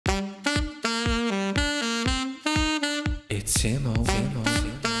Simos.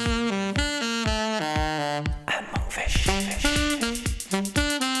 And Monkfish.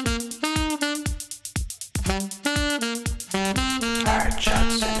 Hard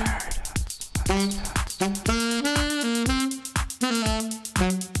shots and hard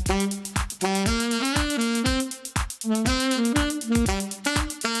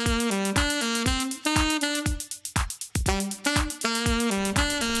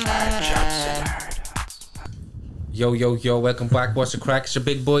Yo, welcome back. What's the crack? It's your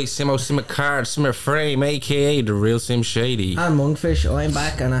big boy, Simmer Card, Simmer Frame, aka the real Sim Shady. And Monkfish, I'm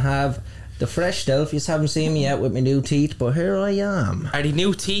back and I have the fresh self. You haven't seen me yet with my new teeth, but here I am. Are they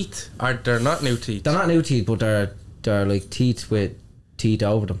new teeth? Or they're not new teeth? They're not new teeth, but they're like teeth with teeth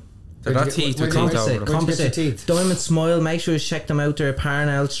over them. They're not teeth with teeth over them. Composite teeth. Diamond Smile, make sure you check them out there,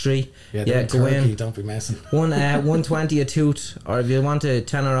 Parnell Street. Yeah, go in. Don't be messing. 120 a tooth, or if you want a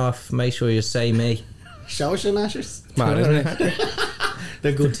tenner off, make sure you say me. Show us your gnashers. Mad, isn't it?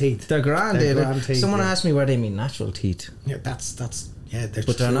 They're good teeth. They're grand. Grand teeth, Someone asked me where they mean natural teeth. Yeah, that's yeah.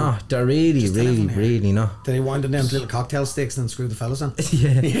 But they're not. They're really not. Did they wind them down to little cocktail sticks and then screw the fellas on?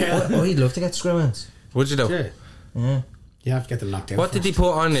 Yeah. Oh, he'd love to get screw-ins. Would you though? Yeah. You have to get them knocked out. What did they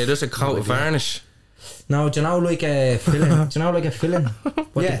put on there? Just a coat of varnish? No, do you know like a filling? Do you know like a filling?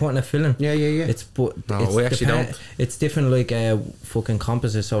 What they put in a filling? Yeah. We actually don't. It's different like fucking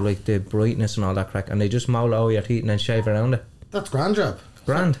composite, so like the brightness and all that crack, and they just mould over your teeth and then shave around it. That's grand job.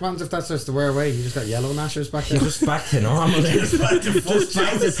 Grand. If that's just the wear away, you just got yellow gnashers back there. You're just back to normal. Just back to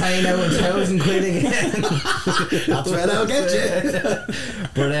paying out £1,000 again. That's where they'll get you.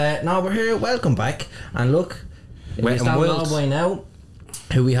 But no, we're here. Welcome back. And look, if you don't know by now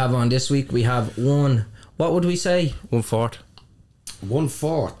who we have on this week, we have one. What would we say? 1/4.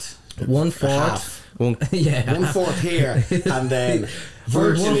 1/4. 1/4. Yeah. 1/4 here, and then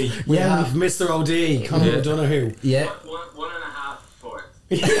virtually we have Mr. OD coming with Donahue. Yeah. 1.5 fourths.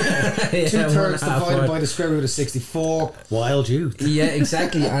 2/3 divided by the square root of 64. Wild youth. Yeah,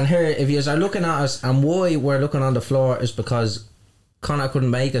 exactly. And here, if you are looking at us, and why we're looking on the floor is because Connor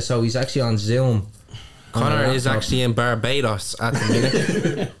couldn't make it, so he's actually on Zoom. Connor is actually in Barbados at the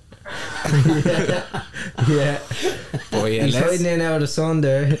minute. Yeah. Boy, yeah, he's hiding in out of the sun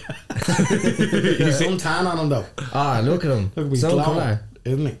there. He's some tan on him though. Ah, look at him. Some colour,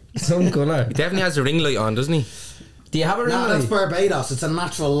 isn't he? Some colour. He definitely has a ring light on, doesn't he? Do you have a ring light? No, that's Barbados. It's a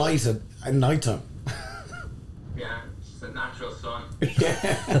natural light at night time. Yeah, it's a natural sun.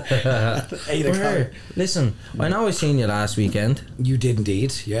 8 o'clock. Listen, I know I seen you last weekend. You did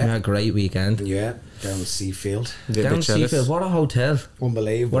indeed, yeah. You had a great weekend. Yeah, down in Seafield. Down Seafield. What a hotel.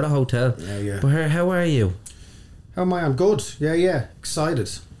 Unbelievable. What a hotel. Yeah. But how are you? How am I? I'm good. Yeah. Excited.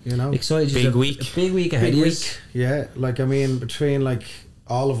 You know. Excited. Big week. Big week ahead. Big week. Yeah. Like, I mean, between like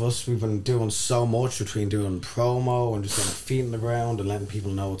all of us, we've been doing so much between doing promo and just getting our feet in the ground and letting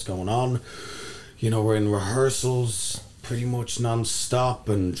people know what's going on. You know, we're in rehearsals pretty much non-stop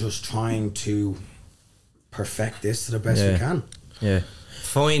and just trying to perfect this to the best we can. Yeah.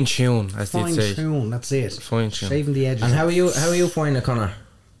 Fine tune, as they say. Fine tune, that's it. Fine tune. Shaving the edges. And how are you finding it, Connor?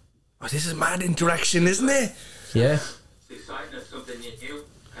 Oh, this is mad interaction, isn't it? Yeah. It's exciting. It's something new.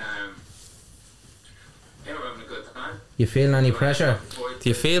 Yeah, we're having a good time. You feeling any pressure? Do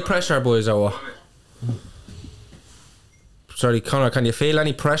you feel pressure, boys, or what? Sorry, Connor, can you feel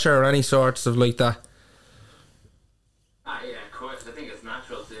any pressure or any sorts of like that? Yeah, of course. I think it's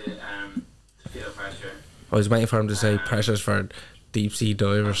natural to feel pressure. I was waiting for him to say pressures for deep sea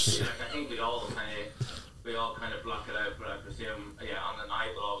divers. I think we all kind of block it out, but I presume, on the night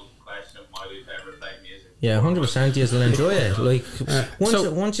we'll always question why we've ever played music. Yeah, 100%. You'll enjoy it. Like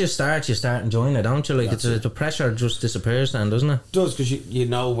once you start enjoying it, don't you? Like the pressure just disappears then, doesn't it? It does, because you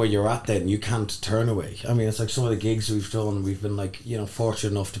know where you're at then. You can't turn away. I mean, it's like some of the gigs we've done. We've been like,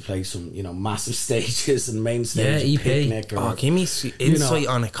 fortunate enough to play some, massive stages and main stage. Yeah, EP. Picnic or, Give me insight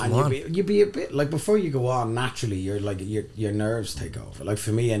on it. Come on. You'd be a bit like, before you go on, naturally you're like your nerves take over. Like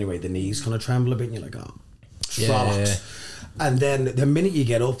for me anyway, the knees kind of tremble a bit and you're like, yeah. And then the minute you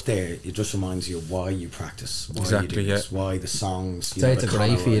get up there, it just reminds you of why you practice, why you do this, why the songs. It's a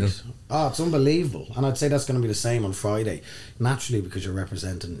great feeling. Oh, it's unbelievable. And I'd say that's going to be the same on Friday. Naturally, because you're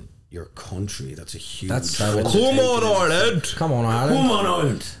representing your country. That's a huge. Come on, Ireland! Come on,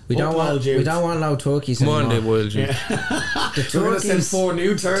 Ireland! We don't want no turkeys. Come on, they wild youth. The turkeys. We're going to send 4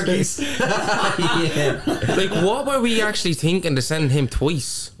 new turkeys. Yeah. Like, what were we actually thinking to send him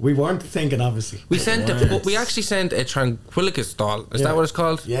twice? We weren't thinking, obviously. We actually sent a tranquillicus doll. Is that what it's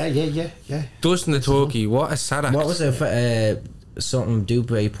called? Yeah. Dustin the turkey. What a sad. What was it? Something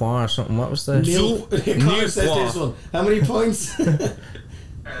Dupe Poir or something. What was the Connor said this one. How many points?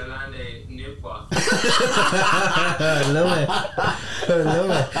 New I love it. I love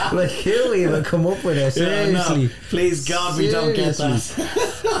it. Like, who even come up with it? Seriously. No. Please God, we don't get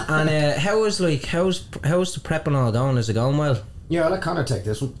that. And how's the prep and all going? Is it going well? Yeah, I'll let Connor take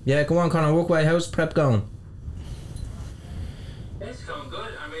this one. Yeah, go on, Connor. Walk away. How's prep going? It's going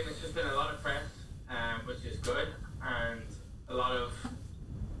good. I mean, it's just been a lot of prep, which is good, and a lot of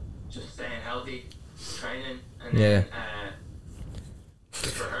just staying healthy, training, and then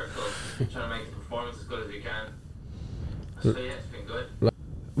just rehearsal, trying to make the performance as good as we can. So yeah, it's been good.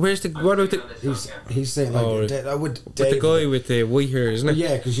 Where's the what about the? He's saying like with the guy with the white hair, isn't it?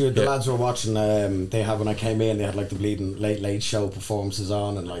 Yeah, because the lads were watching. They had when I came in, they had like the bleeding late show performances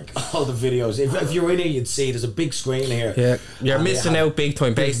on, and like all the videos. If you're in here, you'd see there's a big screen here. Yeah, you're missing out big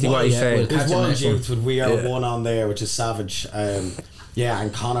time. Basically, what he's saying. There's one youth with "We Are One" on there, which is savage. Yeah,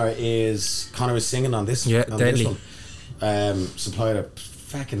 and Connor is singing on this. Yeah, on deadly. This one. Supplied a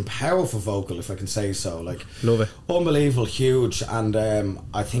fucking powerful vocal, if I can say so. Like, love it, unbelievable, huge, and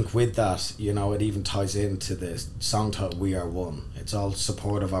I think with that, you know, it even ties into the song title "We Are One." It's all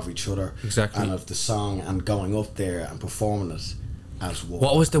supportive of each other, exactly, and of the song, and going up there and performing it as one.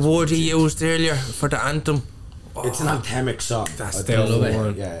 What was the word he used earlier for the anthem? It's an anthemic song. That's the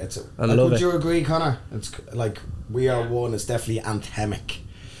one. Yeah, it's. I love it. Would you agree, Connor? It's like "We Are One" is definitely anthemic.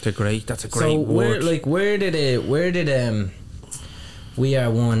 That's a great word. Where did "We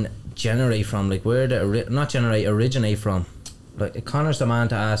Are One" generate from? Like, where did originate from? Like, Connor's the man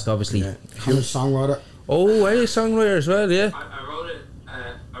to ask, obviously. Yeah. Connor's songwriter. Oh, hey, songwriter as well, yeah. I wrote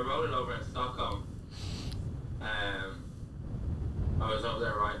it over in Stockholm. I was over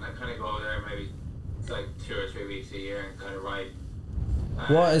there writing. I kind of go over there maybe it's like 2 or 3 weeks a year and kind of write.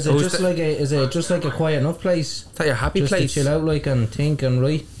 What is it? Is it just like a quiet enough place? Is that your happy just place? To chill out, like, and think and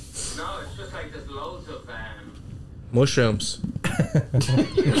write. No, it's just like there's loads of mushrooms.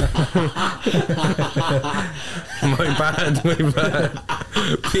 my bad.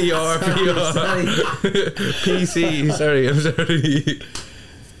 PR. PC, sorry, I'm sorry.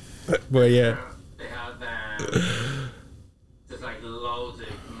 But yeah. They have there's like loads of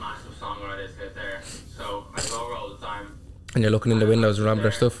massive songwriters out there. So I go over all the time. And you're looking in the windows and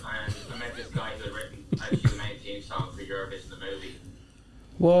rambling stuff. And I met this guy who had written actually the main theme song for Eurovision the movie.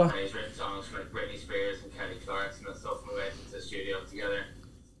 What? And he's written songs from like Britney Spears and Kelly Clarkson and stuff, and we went into the studio together.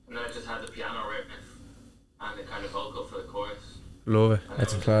 And then I just had the piano written and the kind of vocal for the chorus. Love it. And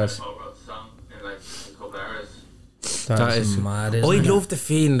that's a class. class. I wrote the song in like a couple of hours. That is mad, isn't I it? love the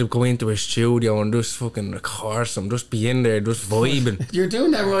feeling of going into a studio and just fucking record some, just be in there, just vibing. You're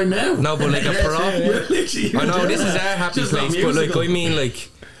doing that right now. No, but like a proper. I know this is our happy place, but like I mean like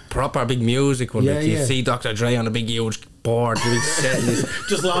proper big music when like, you see Dr. Dre on a big huge board, the big set list.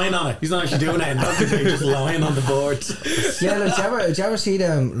 Just lying on it. He's not actually doing it. Dr. Dre just lying on the board. Yeah, like, did you ever see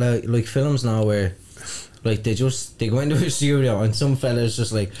them like films now where like they go into a studio and some fella's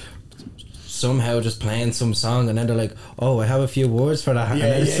just like somehow just playing some song and then they're like, oh, I have a few words for that, and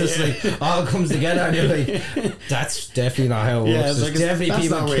then it's just like all comes together and you're like, that's definitely not how it works. There's definitely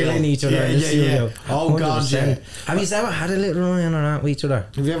people killing each other in the studio. Oh 100%. God, yeah. Have you ever had a little run-in or that with each other?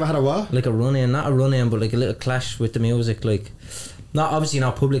 Have you ever had a what? Like a run-in, not a run-in, but like a little clash with the music, like not obviously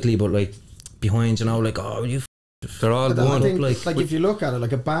not publicly, but like behind, you know, like, oh, you they're all one. I think, like if you look at it,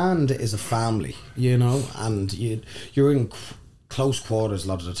 like a band is a family, you know, and you're in close quarters a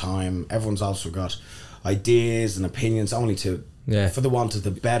lot of the time. Everyone's also got ideas and opinions only to for the want of the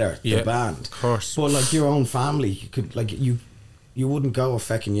better the band, of course. But like your own family, you could like you wouldn't go a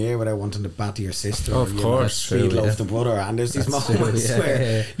fucking year without wanting to batter your sister, of course, sweet love the brother. And there's these moments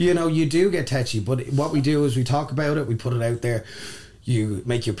where you know you do get touchy, but what we do is we talk about it, we put it out there, you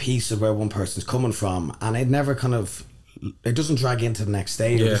make your peace of where one person's coming from, and it never kind of, it doesn't drag into the next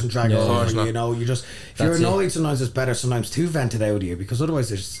stage. It doesn't drag over. You know, you just, if you're annoyed, sometimes it's better sometimes to vent it out of you, because otherwise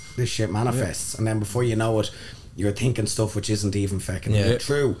this shit manifests, and then before you know it, you're thinking stuff which isn't even fucking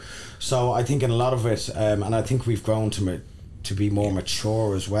true. So I think in a lot of it, and I think we've grown to be more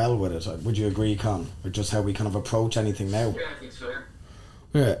mature as well with it. Would you agree, Con? With just how we kind of approach anything now? Yeah, I think so.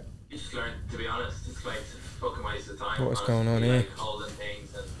 Yeah. You just learn, to be honest, it's like a fucking waste of time. What's going on here? Like holding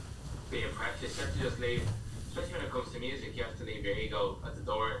things and being practiced. You have to just leave. Especially when it comes to music, you have to leave your ego at the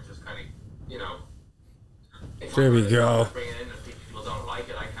door and just kind of, you know. There we go. Bring it in, and people don't like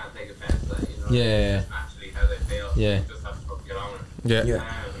it, I can't take offense to that, you know. Yeah. It's naturally how they feel. Yeah. You just have to fucking get on with it.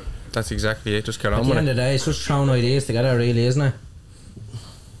 Yeah. That's exactly it. Just get on at with the end of the day, it's just throwing ideas together, really, isn't it?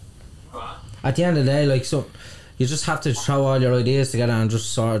 What? At the end of the day, like, so you just have to throw all your ideas together and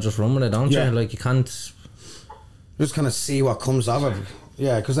just sort of just run with it, don't you? Like, you can't just kind of see what comes of it.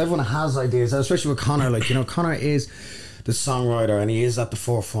 Yeah, because everyone has ideas, especially with Connor. Like, you know, Connor is the songwriter and he is at the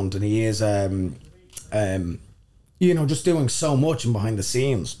forefront, and he is you know, just doing so much and behind the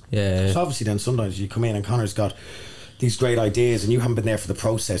scenes. Yeah. So obviously then sometimes you come in and Connor's got these great ideas and you haven't been there for the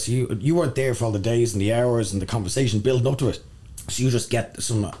process. You weren't there for all the days and the hours and the conversation building up to it. So you just get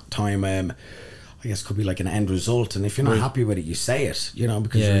some time, I guess it could be like an end result, and if you're not happy with it, you say it, you know,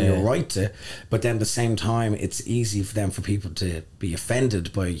 because you're in your right to. But then at the same time, it's easy for people to be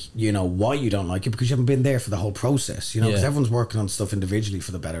offended by, you know, why you don't like it, because you haven't been there for the whole process, you know, because everyone's working on stuff individually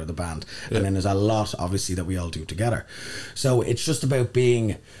for the better of the band, and then there's a lot obviously that we all do together. So it's just about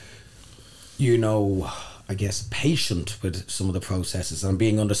being, you know, I guess patient with some of the processes and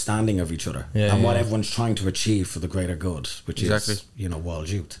being understanding of each other and what everyone's trying to achieve for the greater good, which is, you know, Wild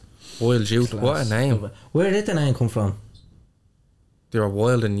Youth. Wild Youth, what a name. Where did the name come from? They were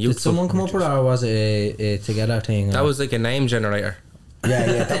wild and youthful. Did someone come up with it, or was it a together thing? That was like a name generator.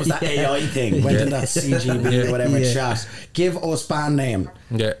 Yeah, that was that AI thing. Went in that CGB or whatever chat. Give us band name.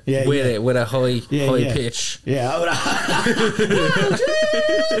 With a high pitch.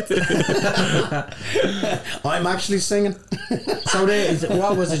 I'm actually singing. So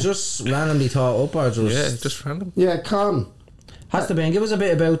what was it? Just randomly thought up, or just random? Yeah, Con. Has to be. Give us a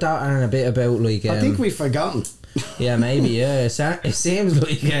bit about that and a bit about like. I think we've forgotten. Yeah, maybe. Yeah, it seems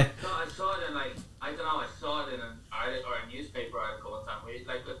like. No, I saw it in like, I don't know. I saw it in an article or a newspaper article one time. Where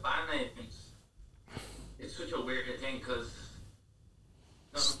like with band names, it's such a weird thing because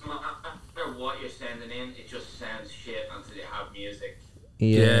no matter what you're sending in, it just sounds shit until you have music.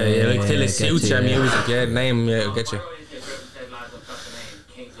 Yeah, like till it suits your music. Yeah, name, get you.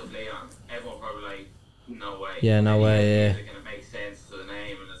 Kings of Leon. Everyone probably like, no way. Yeah, no way. Yeah. And it makes sense to the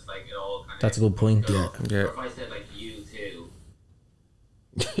name, and it's like it all kind of. That's a good point. Yeah. Or if I said like U2.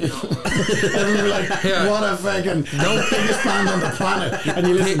 Like, what a fucking biggest band on the planet, and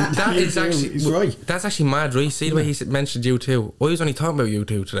you listen. That is actually, he's right. That's actually mad, right? See the way he mentioned U2. I was only talking about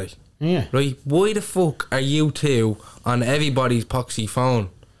U2 today. Yeah. Right? Why the fuck are U2 on everybody's poxy phone,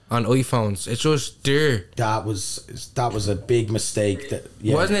 on iPhones? It's just there. That was a big mistake. That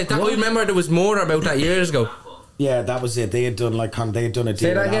wasn't it? I remember there was more about that years ago. Yeah, that was it. They had done a deal.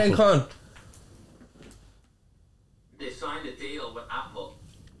 Say that again, Con. They signed a deal with Apple.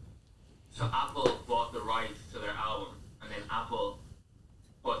 So Apple bought the rights to their album, and then Apple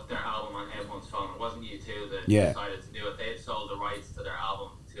put their album on everyone's phone. It wasn't U2 that decided to do it. They had sold the rights to their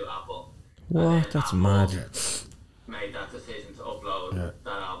album to Apple. What? That's Apple mad. made that decision to upload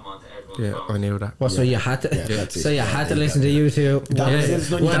that album onto everyone's phone. I knew that. Well, so you had to. So you had to listen to U2.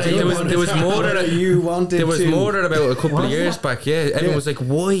 There was more than you wanted. There was more than about a couple of years back. Yeah, everyone was like,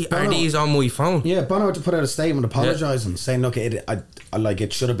 "Why are these on my phone?" Yeah, Bono had to put out a statement apologising, saying, "Look,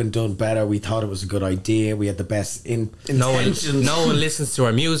 it should have been done better. We thought it was a good idea. We had the best intentions. No one listens to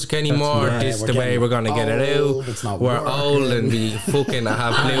our music anymore. This is the way we're gonna get it out. We're old and we fucking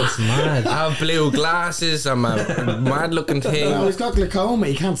have blue glasses. I'm a mad looking thing. No, he's got glaucoma.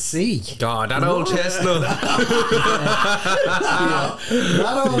 He can't see. God, that old chestnut. That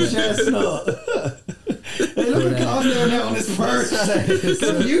old chestnut." Hey, look at Con there now on his first.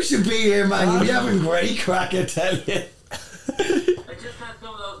 You should be here, man. You'd be having great crack, I tell you. I just had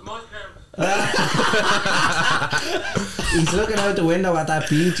some of those mushrooms. He's looking out the window at that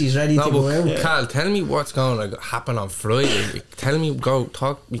beach. He's ready to go out. Carl, tell me what's going to happen on Friday. Talk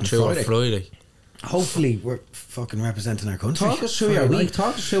me through on Friday. Hopefully, we're fucking representing our country. Talk us through your week.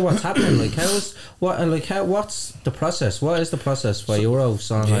 Talk us through what's happening. What's the process? What is the process for Euro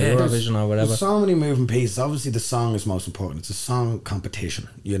song or Eurovision or whatever? There's so many moving pieces. Obviously, the song is most important. It's a song competition,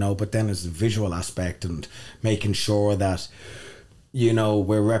 but then there's the visual aspect and making sure that,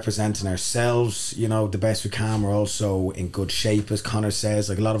 we're representing ourselves, the best we can. We're also in good shape, as Connor says.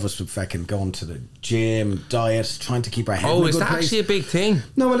 Like, a lot of us would fucking going to the gym, diet, trying to keep our head in a good place. Oh, is that actually a big thing?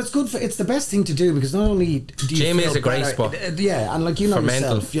 No, well, it's the best thing to do, because not only do you gym feel is a great better, spot. and like,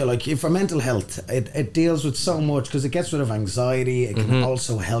 yourself, for mental health, it deals with so much, because it gets rid of anxiety. It can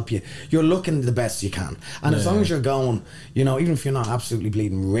also help you. You're looking the best you can, and as long as you're going, even if you're not absolutely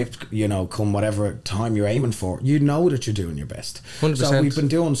bleeding ripped, come whatever time you're aiming for, you know that you're doing your best. 100%. So we've been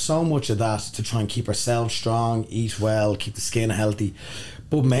doing so much of that to try and keep ourselves strong, eat well, keep the skin healthy.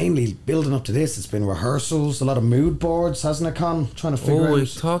 But mainly building up to this, it's been rehearsals, a lot of mood boards, hasn't it, Con? Trying to figure out.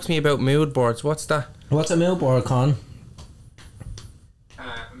 Talk to me about mood boards. What's that? What's a mood board, Con?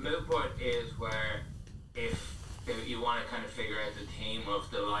 Mood board is where if you want to kind of figure out the theme of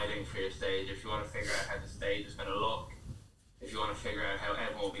the lighting for your stage, if you want to figure out how the stage is going to look, if you want to figure out how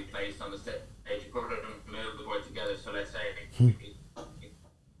everyone will be placed on the stage, you put it on the mood board together. So let's say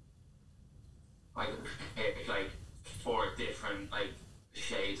I could pick like 4 different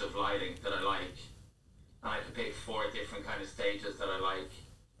shades of lighting that I like, and I could pick 4 different kind of stages that I like,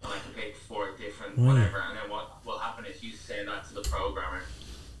 and I could pick pick 4 different whatever, and then what will happen is you send that to the programmer,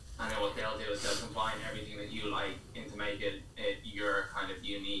 and then what they'll do is they'll combine everything that you like into make it your kind of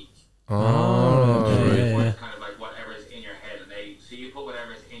unique. Kind of like whatever's in your head, and so you put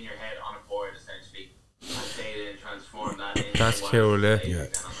whatever's in your head on a board essentially, and they then transform that into. That's cool, yeah.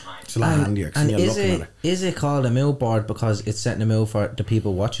 It's a lot handier. And is it called a mood board because it's setting a mood for the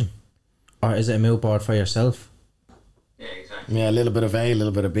people watching, or is it a mood board for yourself? Yeah, exactly. Yeah, a little bit of A, a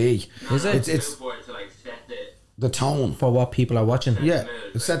little bit of B. Is it? It's a mood board to like set the tone for what people are watching. Yeah,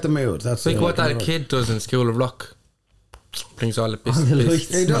 set the mood. That's like what that kid does in School of Rock. Brings all the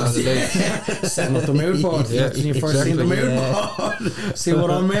He does. Setting up the mood board. Yeah, you first seen the mood board. See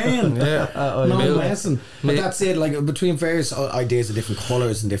what I mean? Yeah. No lesson. But that's it. Like between various ideas of different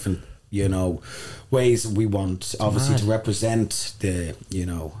colours and different, ways we want obviously to represent the,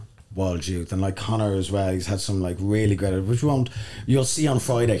 wild youth, and like Connor as well. He's had some like really great, which you'll see on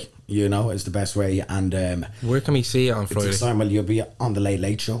Friday. Is the best way. And where can we see it on Friday? Well, you'll be on the Late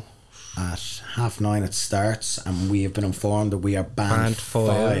Late Show. At 9:30 it starts, and we have been informed that we are band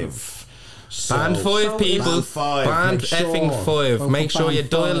 5. Band 5 people. Band 5. Band effing 5. Make sure you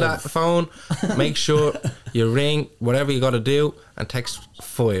dial that phone. Make sure you ring, whatever you got to do, and text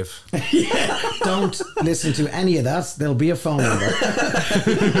 5. Don't listen to any of that. There'll be a phone number.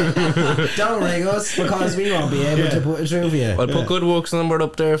 Don't ring us because we won't be able to put it through for you. I'll put Good Works number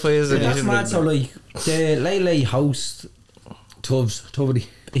up there for you. That's mad. So like the Late host Tubbity.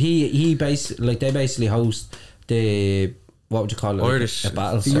 He basically they basically host the, what would you call it? Irish. A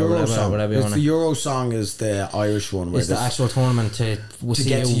battle. The Euro song. Whatever you want. The Euro song is the Irish one. It's the actual tournament to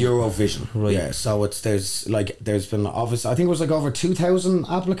get to Eurovision. Right. Yeah. So there's been obviously, I think it was like over 2,000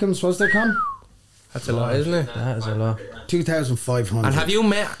 applicants. Was there, Con? That's a lot, isn't it? That is a lot. 2,500. And have you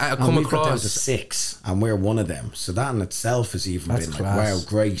come across down to 6, and we're one of them. So that in itself has even been class. like, wow,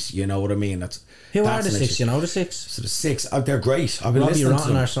 great. You know what I mean? Who are the 6? You know the 6? So the 6, they're great. I've been Robbie listening Rotten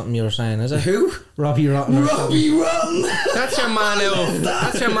to them. or something you were saying, is it? Who? Robbie Rotten. Robbie Rotten. That's your man out.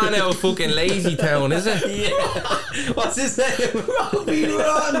 That's your man out of fucking Lazy Town, is it? Yeah. What's his name? Robbie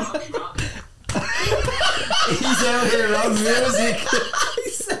Rotten. He's out here on music.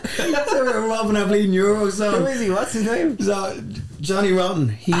 He's out here robbing a bleeding Euro song. Who is he? What's his name? So, Johnny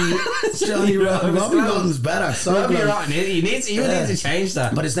Rotten. Johnny Rotten. Robbie Rotten's better. Robbie Rotten. You need to change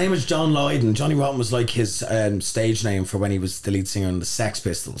that. But his name is John Lydon. Johnny Rotten was like his stage name for when he was the lead singer in the Sex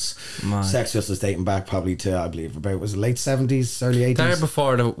Pistols. Man. Sex Pistols dating back probably to, I believe, about, was it late 70s, early 80s? They're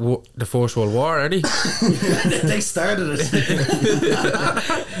before the First World War, are they? They started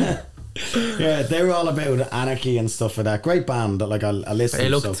it. Yeah, they were all about anarchy and stuff like that. Great band that like I listen to. Hey,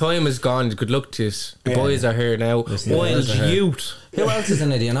 look, time is gone. Good luck to us. The boys are here now. Wild youth. Who else is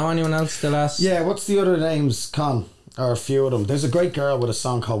in it? Do you know anyone else still last? Yeah, what's the other names, Con? Or a few of them. There's a great girl with a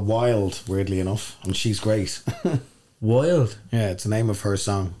song called Wild, weirdly enough, and she's great. Wild? Yeah, it's the name of her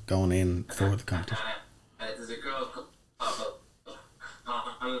song going in for the competition. There's a girl called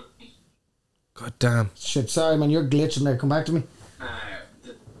God damn. Shit, sorry man, you're glitching there. Come back to me.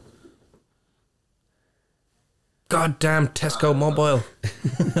 God damn Tesco Mobile.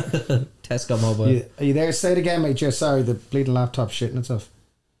 Tesco Mobile. Are you there? Say it again, mate. Yeah, sorry, the bleeding laptop shitting itself.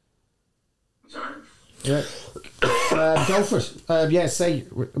 Sorry? Yeah. Go for it. Yeah, say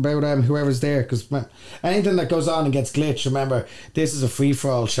about whoever's there, because anything that goes on and gets glitched, remember, this is a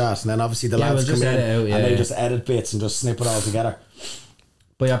free-for-all chat, and then obviously the lads come in and they just edit bits and just snip it all together.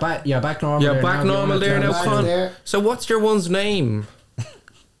 But you're back normal. You're back normal there now, Con. There. So what's your one's name?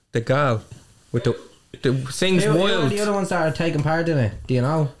 The gal with the sings Who Wild. are the other ones that are taking part in it? Do you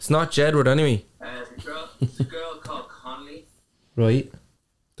know? It's not Jedward anyway. It's a girl called Conley. Right.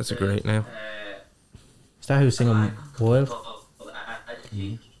 That's a great name. Is that who's singing Wild?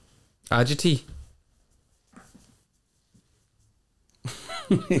 Agity.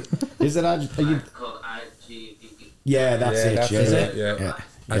 Is it It's called IGT. Yeah, that's it. That's Yeah. Yeah.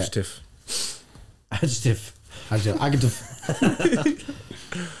 Adjective. Adjective. Adjective.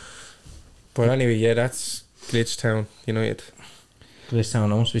 But anyway, yeah, that's Glitch Town United. Glitch Town,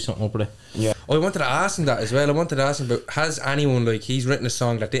 there must be something up with it. Yeah. Oh, I wanted to ask him that as well. I wanted to ask him about, has anyone, like, he's written a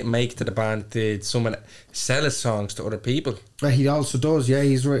song that didn't make it to the band, did someone sell his songs to other people? He also does, yeah.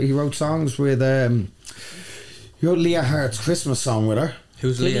 He wrote songs with he wrote Leah Hart's Christmas song with her.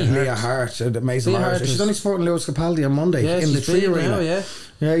 Who's Leah Hart? Leah Hart, amazing Leah artist. Hart She's is- only supporting Lewis Capaldi on Monday in the Tree Arena. Now, yeah.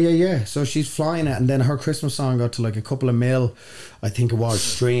 Yeah. So she's flying it, and then her Christmas song got to like a couple of mil, I think it was,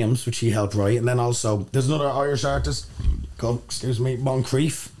 streams, which she helped write. And then also there's another Irish artist called,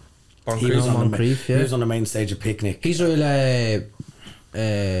 Moncrief. He was on the main stage of Picnic. He's real,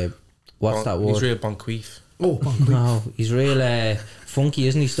 what's that word? He's real Bonqueef. Oh, no, he's real funky,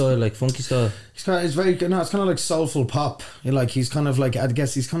 isn't he? Style, like funky style. It's very good. No, it's kind of like soulful pop. He's kind of like, I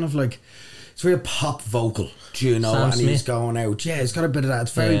guess he's kind of like, it's real pop vocal, do you know? Sam and Smith. He's going out. Yeah, he's got a bit of that.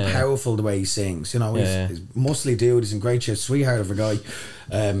 It's very powerful the way he sings. You know, he's muscly dude. He's in great shape. Sweetheart of a guy,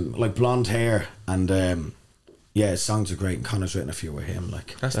 like blonde hair, and his songs are great. And Connor's written a few with him.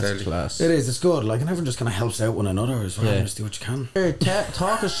 Like that's class. It is. It's good. Like, and everyone just kind of helps out one another as well. Yeah. Just do what you can.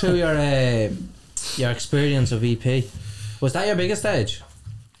 Talk us through your experience of EP. Was that your biggest stage?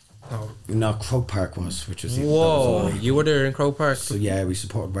 No, Croke Park was, which was whoa. You were there in Croke Park. So yeah, we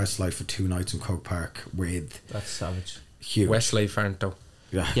supported Westlife for 2 nights in Croke Park with. That's savage. Huge. Westlife aren't though.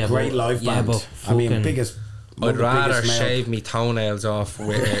 Yeah, great live band. But I mean, biggest. I'd rather shave me toenails off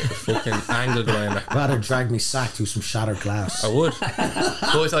with a fucking angle grinder. Rather drag me sack through some shattered glass. I would.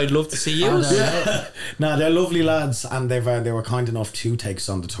 But I'd love to see you. No, they're lovely lads, and they were kind enough to take us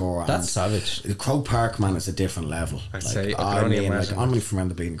on the tour. That's savage. The Croke Park, man, is a different level. I'd like, say. I'm only from around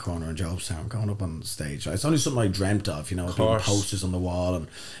the beaten corner in Jobstown, going up on stage. It's only something I dreamt of, you know, being posters on the wall and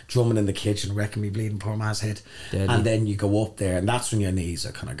drumming in the kitchen, wrecking me bleeding poor man's head. Deadly. And then you go up there, and that's when your knees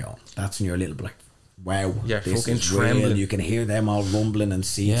are kind of going. That's when you're a little bit like, wow, yeah, this fucking is trembling. real. You can hear them all rumbling and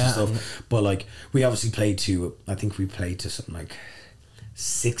seats and stuff. But like, we obviously played to, I think we played to something like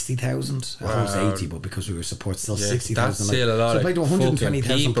 60,000. I thought it was 80, but because we were support, still 60,000. That's still a lot. So I played to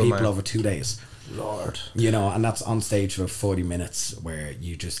 120,000 people man. over 2 days. Lord, you know, and that's on stage for 40 minutes where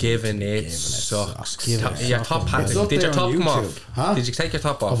you just giving it sucks. Your top hat. Did your top come off? Huh? Did you take your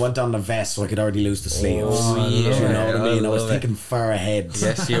top off? I went down the vest so I could already lose the sleeves. Oh, yeah. Do you know what I mean? I was love thinking far ahead.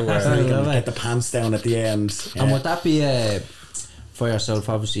 Yes, you were. So you can get the pants down at the end. And would that be for yourself?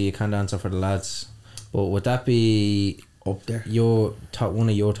 Obviously, you can't answer for the lads, but would that be up there? One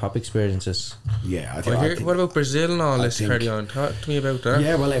of your top experiences? Yeah, I think. What about Brazil and all this? Carry on. Talk to me about that.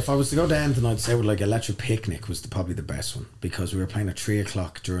 Yeah, well, if I was to go down tonight, I'd say like Electric Picnic was probably the best one because we were playing at 3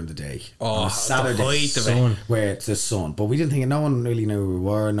 o'clock during the day. Oh, on a Saturday, where it's the sun. But we didn't think no one really knew who we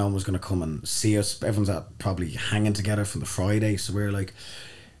were. No one was going to come and see us. Everyone's probably hanging together from the Friday, so we were like,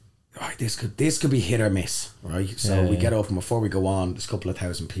 right, this could be hit or miss, right? So we get up, and before we go on, there's a couple of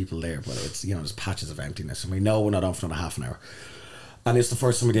thousand people there, but it's, you know, there's patches of emptiness, and we know we're not on for another half an hour. And it's the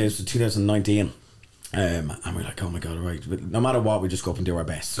first time we did it was 2019. And we're like, oh my god, right, but no matter what, we just go up and do our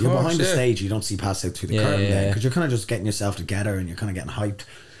best. So you're behind the stage, you don't see past out through the curtain there, because you're kind of just getting yourself together and you're kind of getting hyped.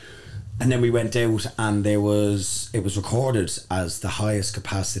 And then we went out, and it was recorded as the highest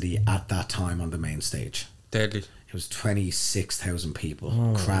capacity at that time on the main stage. Deadly. It was 26,000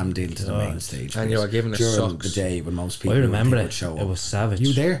 people crammed into the main stage. And you were giving it during the day when most people I remember would show up. It was savage.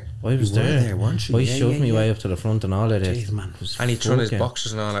 You there? I was there, weren't you? I shoved me way up to the front and all of that. Jeez, man. And he threw his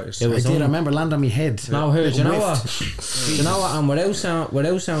boxes and all that. I did. I remember land on my head. No, here, do you know what? Do you know what? And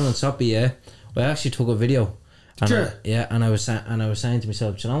without sounding soppy, I actually took a video. And and I was saying to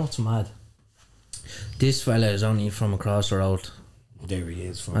myself, do you know what's mad? This fella is only from across the road. There he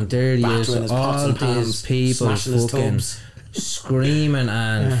is. And there he is. All these people fucking screaming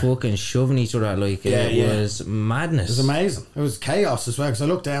and fucking shoving each other. Like, it was madness. It was amazing. It was chaos as well, because I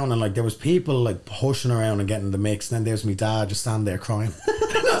looked down and like there was people like pushing around and getting in the mix, and then there's me dad just standing there crying.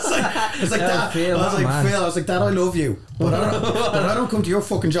 I was like, Dad, Phil, I was like, Dad, I love you, but I don't come to your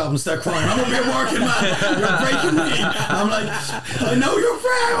fucking job and start crying. I'm over here working, man. You're breaking me. I'm like, I know you're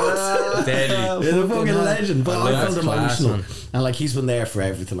proud. He's a fucking legend, but I felt emotional. And like, he's been there for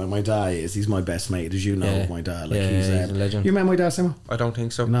everything. Like, my dad he's my best mate, as you know, my dad. Like, he's a legend. You met my dad, Simon? I don't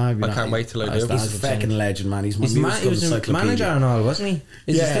think so. No, I can't wait till I do. He's a fucking legend, man. He's my he was a manager and all, wasn't he?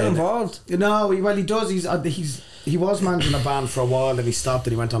 Is he still involved? No, he does. He was managing a band for a while, then he stopped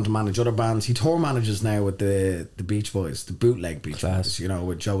and he went on to manage other bands. He tour manages now with the Beach Boys, the bootleg Beach Boys, you know,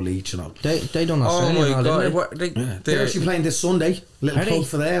 with Joe Leach and all. They done Australia. Oh my god, they're actually playing this Sunday. Little plug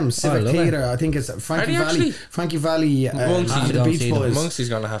for them. Civic Theatre. I think it's Frankie Valley. The Beach Boys. Monksy's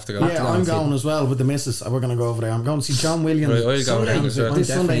gonna have to go. Yeah, I'm going as well with the missus. We're gonna go over there. I'm going to see John Williams. Right, I'll go this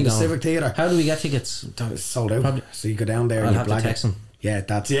Sunday in the Civic Theatre. How do we get tickets? It's sold out. So you go down there and you have to text them. Yeah,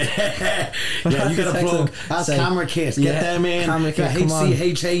 that's you got a plug. That's camerakit. Get them in.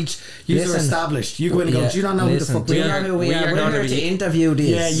 HCHH. You're established. You go in and go, do you not know who the fuck we are? We are going to interview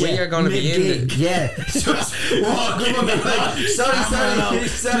this. We are going to be in it. Yeah. Just walk. Sorry.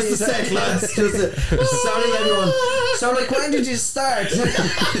 Just a sec, lads. Sorry, everyone. So, like, when did you start? So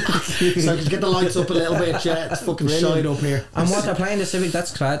I could get the lights up a little bit. Yeah, it's fucking shite up here. And what they're playing the Civic,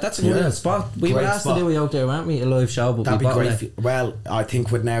 that's a good spot. We were asked to do it out there, weren't we? A live show, but that'd be great. Well, I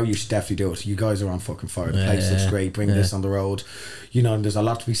think with now you should definitely do it. You guys are on fucking fire. The place looks great. Bring this on the road. You know, and there's a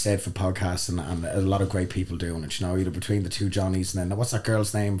lot to be said for podcasts and a lot of great people doing it. You know, either between the two Johnnies and then what's that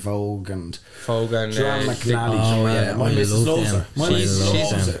girl's name? Vogue and Joanne McNally. My missus loves her.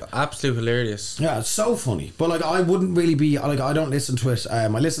 She's absolutely hilarious. Yeah, it's so funny. But like, I wouldn't really be like, I don't listen to it. I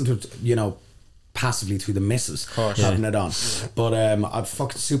listen to it, you know, passively through the missus having it on. But I'm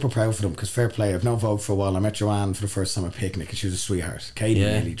fucking super proud for them because fair play. I've known Vogue for a while. I met Joanne for the first time at Picnic and she was a sweetheart. Katie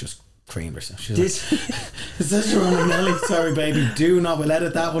really just creamed herself. She's like, is that Joanne McNally? Sorry baby, do not, we'll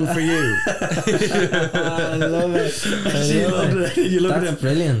edit that one for you. I love it. She loved it. You look at them,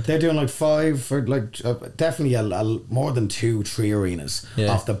 brilliant. They're doing like 5 or like definitely more than 2-3 arenas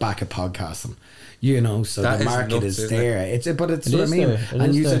off the back of podcasting. You know, so that the market is there. But it's what I mean.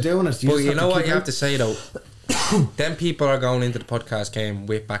 And you're doing it. But you know what you have to say though? Them people are going into the podcast game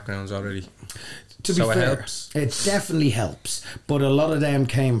with backgrounds already. To be fair, it definitely helps, but a lot of them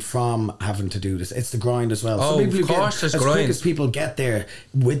came from having to do this. It's the grind as well. Oh, some people of course, as quick as people get there,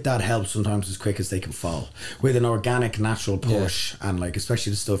 with that help sometimes as quick as they can fall. With an organic, natural push, and like especially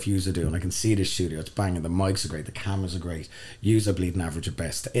the stuff yous are doing, I can see this studio. It's banging. The mics are great. The cameras are great. Yous are bleeding average at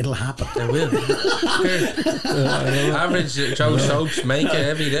best. It'll happen. It will. Average Joe Schultz make it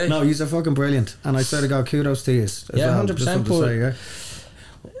every day. No, yous are fucking brilliant, and I swear to God, kudos to yous. 100%.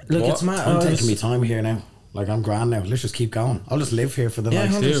 Look, it's my. I'm taking me time here now. Like I'm grand now. Let's just keep going. I'll just live here for the night.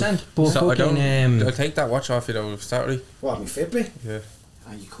 100%. But so fucking, I'll take that watch off you though. Saturday. What, me Fitbit? Yeah.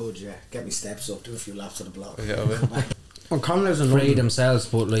 Ah, you could, yeah. Get me steps up. Do a few laps of the block. Yeah, I will. Well, Con lives in free London themselves,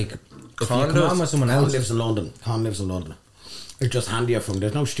 but like if Con you come on with someone Con else, lives in London. Con lives in London. It's just handier from.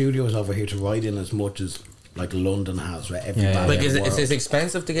 There's no studios over here to ride in as much as like London has. Right? Like is it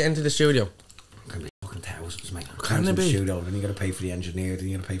expensive to get into the studio? Thousands, mate. Can it be? Studio, then you got to pay for the engineer, then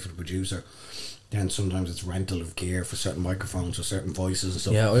you got to pay for the producer. Then sometimes it's rental of gear for certain microphones or certain voices and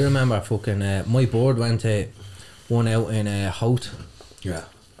stuff. Yeah, I remember fucking my board went to one out in Hout. Yeah.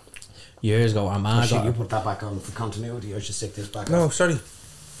 Years ago, and you put that back on for continuity. I should stick this back on. No, sorry.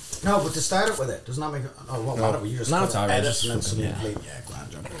 No, but to start it with it does not make it. Oh, what matter? You just it's alright.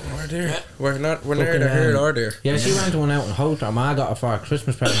 Grand job. We're there. We're neither here nor there. Yeah, she went to one out in Hout. And Ma got her for a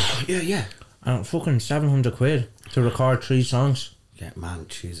Christmas present. Yeah. And fucking 700 quid to record 3 songs. Yeah, man,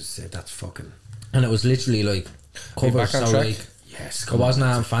 Jesus, that's fucking. And it was literally like covered, so like yes, it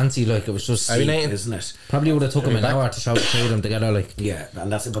wasn't fancy, like it was just steep, isn't it? Probably would have took him an hour to shout through them together, like. Yeah,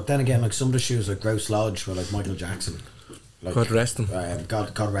 and that's it. But then again, like some of the shoes like Grouse Lodge were like Michael Jackson. Like, God rest him.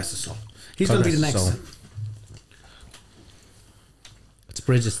 God rest his soul. He's going to be the next. It's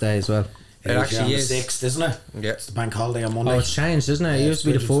Bridges Day as well. It actually is 6th, isn't it? Yeah. It's the bank holiday on Monday. Oh, it's changed, isn't it? It used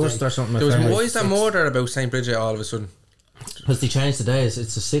to be the 1st or something. Why is there more there about St. Bridget all of a sudden? Because they changed the days.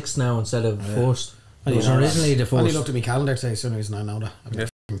 It's the 6th now instead of 1st. It was originally the 1st. I only looked at my calendar today, so reason I know that. I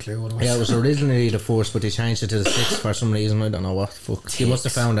have no clue what it was. Yeah, it was originally the 1st, but they changed it to the 6th for some reason. I don't know what. Fuck. You must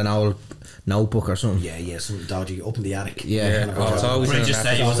have found an old notebook or something. Yeah, something dodgy up in the attic. Yeah. It's always Bridges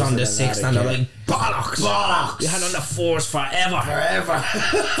Day was on the 6th, and they're like, bollocks! You had on the 4th forever.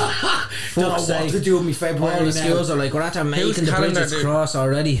 Fuck's sake. What to do with me February all the schools are like, we're after making the Bridges cross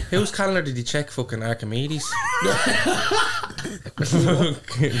already. Whose calendar did you check? Fucking Archimedes.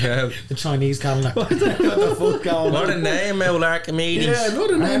 The Chinese calendar. What the fuck going on? What a name, old Archimedes. Yeah,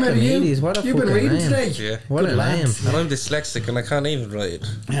 what a name out of you. You've been reading today. Yeah. What a name. And I'm dyslexic and I can't even write.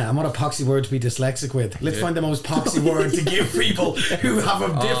 Yeah, and what a poxy word to be dyslexic with. Let's find the most poxy word to give people who have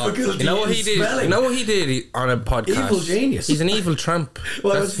a difficulty. You know what he did? Spelling. You know what he did on a podcast? Evil genius. He's an evil tramp.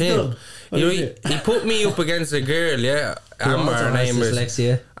 That's him. He put me up against a girl, Amber, her name is,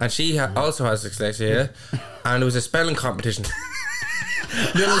 and she also has dyslexia, and it was a spelling competition.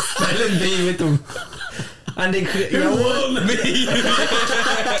 Little spelling bee with them. And they could, won me. He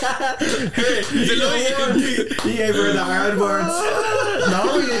gave her the hard words.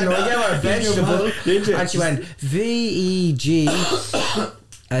 No, he didn't. I gave her a vegetable. And she went vegetable.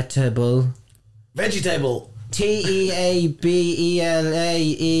 Vegetable. Teabeleal.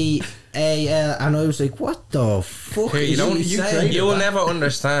 And I was like, what the fuck is he saying? You will never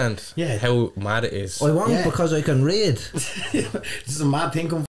understand how mad it is. I won't because I can read. This is a mad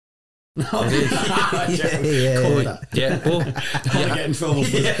thing. No, it is. I get in trouble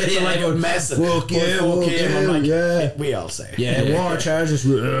for like a mess. We all say it. War charges.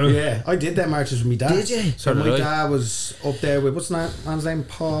 Yeah, I did them marches with my dad. Did you? So my dad was up there with what's that man's name?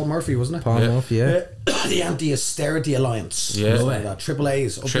 Paul Murphy, wasn't it? Paul Murphy, the Anti-Austerity Alliance. Yeah. Triple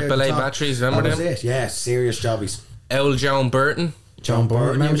A's. AAA batteries, remember them? That was it. Yeah, serious jobbies. L. John Burton. John Burton.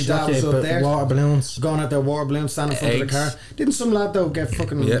 Yeah, my Remember dad was up there. Water balloons. Going at their water balloons, standing in front of the car. Didn't some lad though get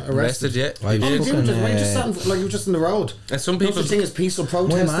fucking arrested? Yeah, I Didn't fucking, just, when you just sat in, like you were just in the road. And some No people such thing as peaceful my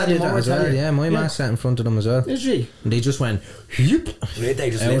protest man did that anymore. as well. Yeah, my man sat in front of them as well. Is she? And they just went, whoop, They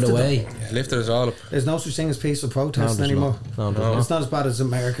just out of lifted the way. them. lifted us all up. There's no such thing as peaceful protest there's anymore. not. No, It's not as bad as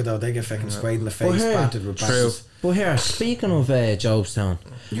America though. They get fucking sprayed in the face, here- battered with True. batons. But here, speaking of Jobestown,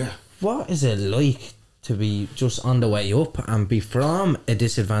 Yeah. what is it like to be just on the way up and be from a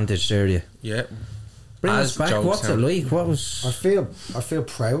disadvantaged area? Yeah. Bring As us back. What's it Jobestown. like? What was? I feel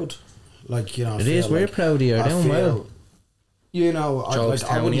proud. Like, you know, It is. We're proud of you. You're doing well. You know, I wouldn't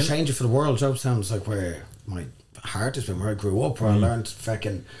Jobstownian. change it for the world. Jobestown's like where my heart has been, where I grew up, where I learned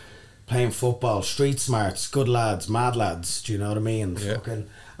fucking playing football, street smarts, good lads, mad lads. Do you know what I mean? Yeah. Fucking,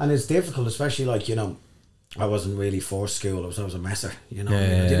 and it's difficult, especially like, you know, I wasn't really for school. I was a messer. You know,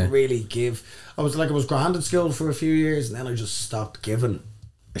 I didn't really give. I was grand at school for a few years, and then I just stopped giving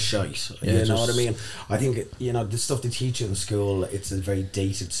a shite. You know what I mean? I think you know the stuff they teach you in school. It's a very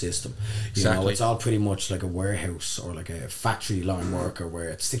dated system. You know, it's all pretty much like a warehouse or like a factory line worker, where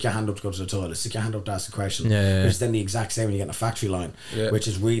it's stick your hand up to go to the toilet, stick your hand up to ask a question. Which is then the exact same when you get in a factory line, which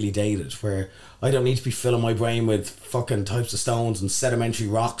is really dated. Where I don't need to be filling my brain with fucking types of stones and sedimentary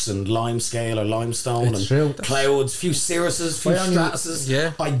rocks and limescale or limestone and clouds, few cirruses, few stratuses.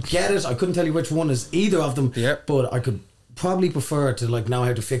 Yeah, I get it. I couldn't tell you which one is either of them. Yeah, but I could probably prefer to like know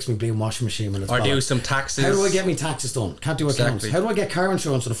how to fix my bleeding washing machine when it's or bad. do some taxes. How do I get me taxes done? Can't do accounts. How do I get car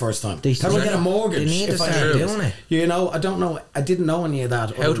insurance for the first time? How do I get a mortgage? They need to if I start do doing it. You know, I don't know. I didn't know any of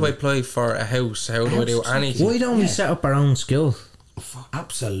that. How do I apply for a house? How do I do anything? Why don't we set up our own school?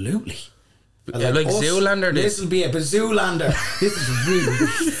 Absolutely. Like us, Zoolander. This will be a Zoolander. This is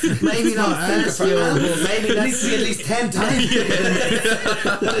really maybe not ants, but maybe that needs to be at least 10 times.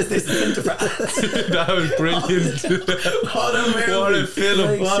 That is this center for ants. That was brilliant. What a movie! What a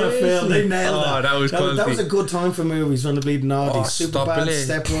film! What a film! They nailed that. That was quality. That was a good time for movies when the bleeding naughty. Superbad,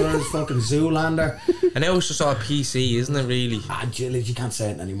 Step Brothers, fucking Zoolander. And now it's just all PC, isn't it? Really? You can't say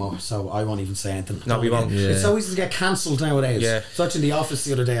it anymore, so I won't even say anything. No, we won't. It's so easy to get cancelled nowadays. Yeah. Watching The Office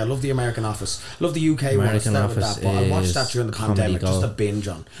the other day. I love the American Office. Love the UK one. American Office that, but I watched that during the pandemic, just a binge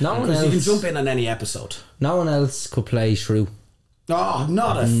on. Because you can jump in on any episode. No one else could play Shrew. Oh,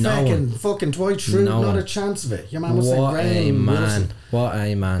 not a fucking Dwight Schrute, not a chance of it. Your man was What like a Graham man! Wilson. What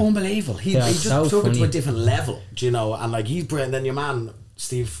a man! Unbelievable. He just so took it to funny. a different level, do you know? And like he's brilliant. Then your man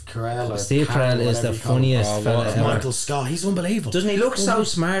Steve Carell. Steve Carell is the funniest fella ever. Michael Scott, he's unbelievable. Doesn't he look so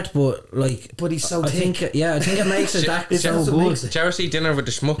smart? But he's so thick. I think it makes it that so good. Did you ever see Dinner with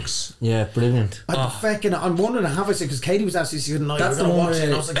the Schmucks? Yeah, brilliant. I'm wondering how I say because Katie was actually the other night. That's we were the gonna one watch it,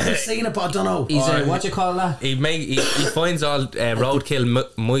 and I was like, I've seen it, but I don't know. He's what you call that? He finds all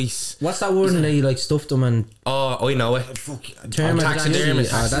roadkill mice. What's that word? And he like stuffed them and I know it. taxidermy.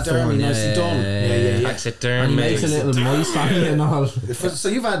 That's the one. Nicely done. Yeah. Taxidermy. And he makes a little mice family and all. So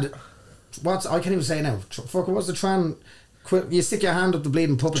you've had I can't even say now. What's the you stick your hand up the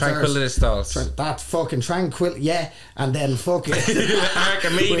bleeding puppet. Tranquility stalls. That fucking tranquil, and then fucking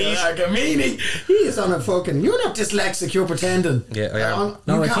Archimedes. He is on a fucking. You're not dyslexic. You're pretending. Yeah, I am.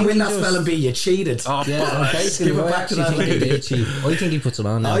 You can't win that spelling bee. You cheated. Oh, yeah, basically, give it back to that lady. I think he puts it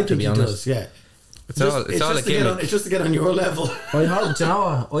on now. I to think be he honest, does. Yeah. It's all a gimmick. It's just to get on your level. I hope. Do you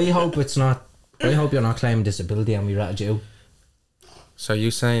know what? I hope it's not. I hope you're not claiming disability and we ratted you. So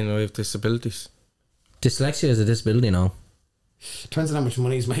you saying I have disabilities? Dyslexia is a disability now. Depends on how much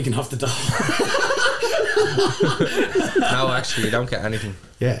money he's making off the doll. No, actually, you don't get anything.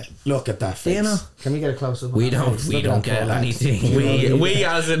 Yeah, look at that face. Do you know? Can we get a close up? We don't get anything. We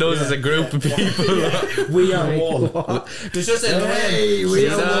as a group of people. We are one. There's just a we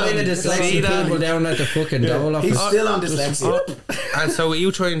are one of dyslexic people down at the fucking dole office. He's still on dyslexia. And so are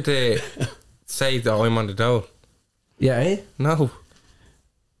you trying to say that I'm on the dole? Yeah, eh? No.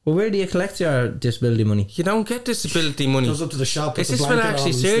 Well, where do you collect your disability money? You don't get disability money. Goes up to the shop. Is this one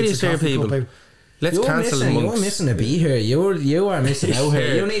actually serious here, people? Let's cancel monks. You're missing a bee here. You are missing out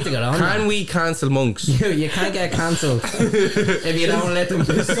here. You need to get on. Can we cancel monks? You can't get cancelled if you don't let them.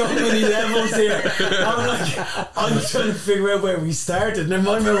 There's so many levels here. I'm trying to figure out where we started. Never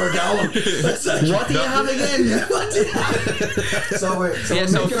mind where we're going. What do you have again? What do you have? So we're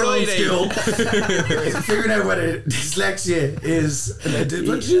making our own school. Figuring out whether dyslexia is what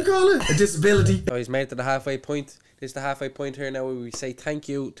did you call it? A disability. So he's made it to the halfway point. This is the halfway point here now where we say thank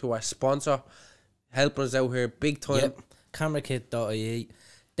you to our sponsor. Helping us out here big time. Yep. Camerakit.ie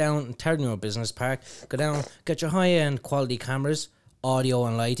down in Tardino Business Park. Go down, get your high-end quality cameras, audio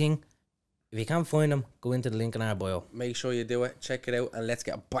and lighting. If you can't find them, go into the link in our bio. Make sure you do it, check it out, and let's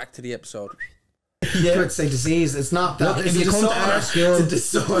get back to the episode. Yeah, I would say disease. It's not that. Look, it's if you come to our school, it's a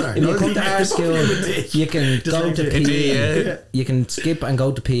disorder. If you come to our school, you can go to PE. Yeah. You can skip and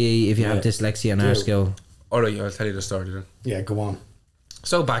go to PE if you have dyslexia in our school. Alright, I'll tell you the story then. Yeah, go on.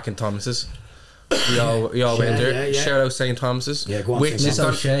 So back in Thomas's, we all went there. Yeah. Shout out St. Thomas's. Yeah, go on. Which Miss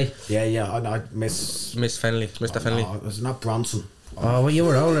O'Shea. Yeah. I miss Fenley, Mr. Fenley. No, it was not Bronson. Oh, well, you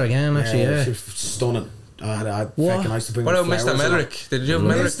were older again, actually. Yeah. She was stunning. I What? used to bring What about flowers Mr. and that. Melrick? Did you have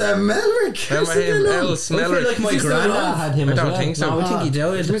Melrick? Mr. Melrick. Remember him? Els I feel Melrick. like my He's still granddad alive. had him I as don't well. think so. No, I think he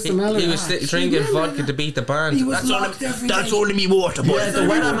died. Mr. Melrick. He was drinking vodka to beat the band. He was locked every day. only me water, boy. Yeah, the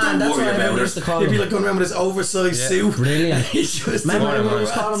weatherman, that's what I used to call He'd be him. like going around with his oversized suit. Brilliant. He's just Remember Weatherman. we always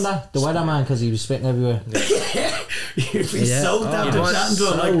called him that? The weatherman, because he was spitting everywhere. He'd be Yeah. soaked Oh, after you'd chatting to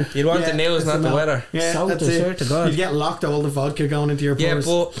him. want- Like, You'd want the news, that's not the enough. weather. Yeah, Soaked, that's I it. swear to God. You'd get locked all the vodka going into your Yeah, pores.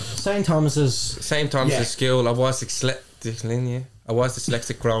 but St. Thomas's, St. Thomas's school, I was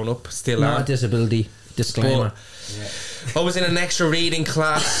dyslexic growing up, still not a am. disability. Disclaimer. I was in an extra reading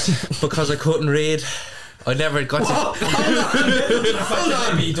class because I couldn't read. I never got to. Hold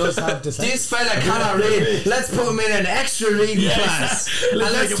on. He does have this. This fella cannot read. Let's put him in an extra reading class. And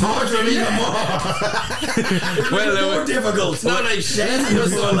let's torture him even more. Well, More difficult. Not like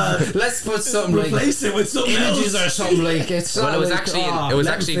shit. Let's put something like Replace it with something images else. or something like it. well, it was actually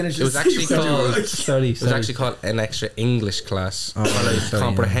let me finish called. this. Sorry, It was actually called an extra English class for like sorry,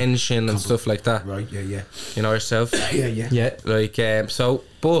 comprehension and stuff like that. Right, yeah. You know yourself. Yeah. Like so,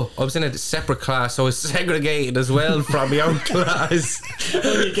 but I was in a separate class, so I was segregated as well from my own class.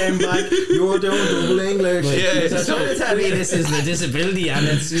 When you came back, you were doing double English. Yeah, So so- don't tell me this is a disability and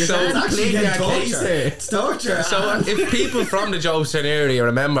it's So It's actually pleading getting our case torture. here. It's torture. So if people from the Jobestown area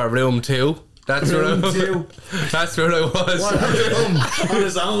remember Room 2, that's where Room I, 2. that's where I was. On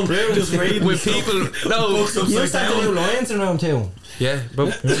his own, just reading With stuff. people, no, Books You upside used to have to do down. lions in room too. yeah, but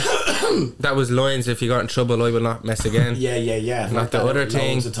that was lines. If you got in trouble, I will not mess again. Yeah. Not Like the that other loads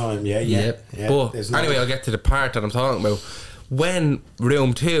thing. of time. Yeah. But There's no- anyway, I'll get to the part that I'm talking about. When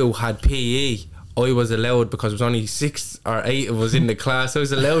Room 2 had PE, I was allowed, because there was only 6 or 8 of us in the class, I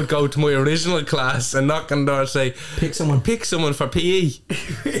was allowed to go to my original class and knock on the door and say, Pick someone. pick someone for PE.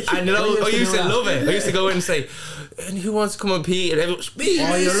 And you know, I used to love it. I used to go in and say, and who wants to come on PE? And everyone was, me,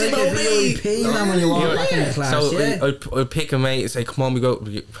 Oh, you're like a me. VIP man when you walk back in the class. So Yeah. I'd pick a mate and say, come on, we go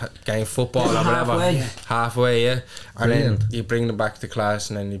game football or whatever. Halfway. Halfway, yeah. And Brilliant. then you bring them back to class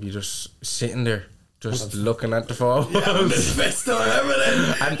and then you'd be just sitting there, just looking at the phone. That's the best story ever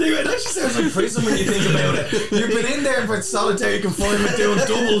then. And it actually sounds like prison when you think about it. You've been in there for solitary confinement doing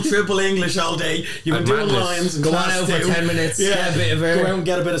double, triple English all day. You've been And doing madness. lines and Go on class out for two. 10 minutes, get a bit of air. Go out and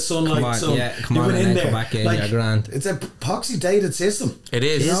get a bit of sunlight. Come on, sun. yeah, come You've on, been and in then there. come back in, you're grand. It's a poxy-dated system. It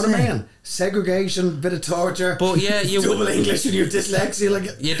is. You know what Isn't I it? mean? Segregation, bit of torture. But yeah, you double English and your dyslexia. Like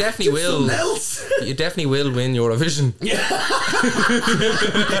You definitely do something will. else. You definitely will win Eurovision.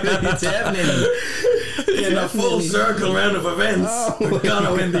 Definitely. In a full circle round of events, we're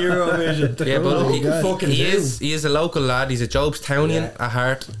gonna win the Eurovision. Yeah, but Oh, he, God. Fucking he do. is a local lad. He's a Jobstownian Yeah. at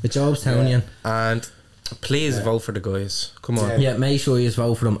heart, The Jobstownian. and please vote for the guys. Come on. Yeah, make sure you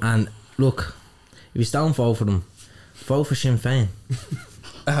vote for them. And look, if you don't vote for them, vote for Sinn Féin.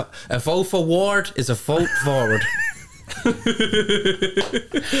 A vote for Ward is a vote forward.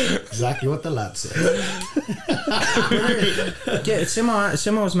 Exactly what the lad said. Yeah,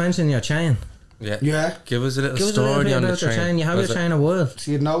 Simo was mentioning your chain. Yeah. Yeah. Give us a little Give us a little story bit on the about your train. chain. You have your Was it- chain a while.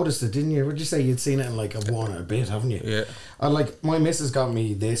 So you'd noticed it, didn't you? Would you say you'd seen it in like a worn out a bit, haven't you? Yeah. And like my missus got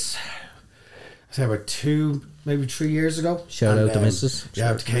me this. I say about 2, maybe 3 years ago. Shout And, out to missus.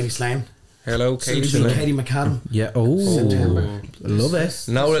 Yeah, to Katie Slane. Hello, Katie, Katie. Katie McAdam. Yeah. Oh, September. love it.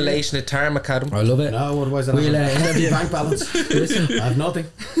 No relation to Tar McAdam. I love it. No, otherwise I We'll, have a interview- bank balance. Listen, I have nothing.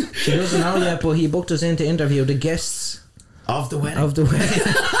 she doesn't know yet, but he booked us in to interview the guests Of the wedding. of the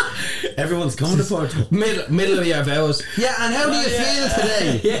wedding. Everyone's coming to Portugal. middle of your vows. Yeah, and how do you feel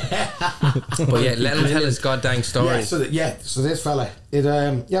today? But yeah, let him tell his goddamn story. So this fella,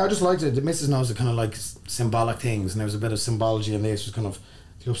 I just liked it. The missus knows the kind of like symbolic things, and there was a bit of symbology in this. It was kind of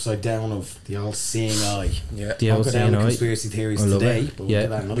the upside down of the all-seeing eye. Yeah. The I'll go all-seeing down the eye. conspiracy theories I love today, it. but Yeah. we'll do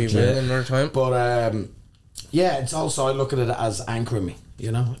that another We time. will another time. But yeah, it's also, I look at it as anchoring me.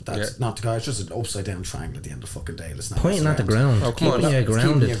 You know, that's Yeah. not the guy. It's just an upside down triangle at the end of the fucking day. Let's not Pointing mess at the around. ground. Oh, come on. Keeping you It's keeping you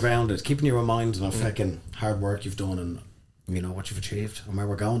grounded. grounded, keeping you reminded of fucking hard work you've done and you know what you've achieved and where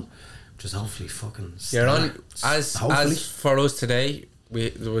we're going. Just hopefully fucking. You're on Hopefully. as for us today.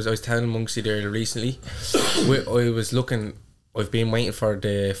 I was telling Monksy there recently. I was looking. I've been waiting for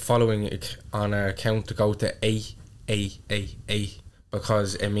the following on our account to go to A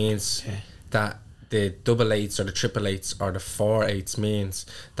because it means that the double eights or the triple eights or the 4/8 means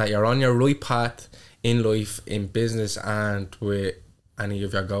that you're on your right path in life, in business, and with any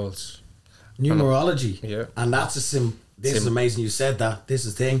of your goals. Numerology. Yeah. And that's this is amazing you said that. This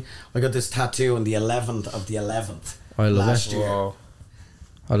is the thing. I got this tattoo on the 11th of the 11th. I love last it. year. Whoa.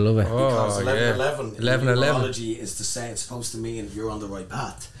 I love it. Because Oh, 11/11 yeah. 11/11. numerology is to say it's supposed to mean you're on the right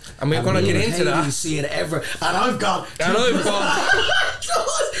path. And we're going to get into that. You see it ever. And I've got.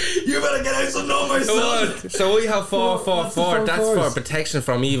 You better get out some numbers. son. So we have 444. What's the That's 4 for protection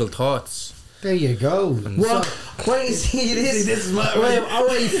from evil thoughts. There you go. What? Wait, see this? This is my. Wait,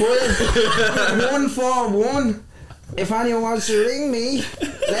 141. If anyone wants to ring me,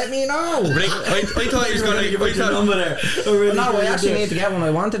 let me know. I thought he was going to Give me the number there. No, I actually need to get one. I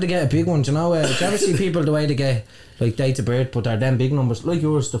wanted to get a big one. Do you know? Do you ever see people the way they get like dates of birth, but they're them big numbers like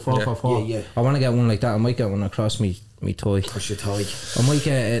yours, the 444? Yeah. I want to get one like that. I might get one across me toy. What's your toy? I might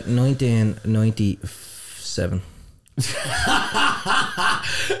get it 1997.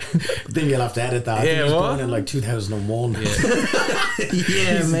 Then you'll have to edit that. I think Yeah, it was what? born in like 2001.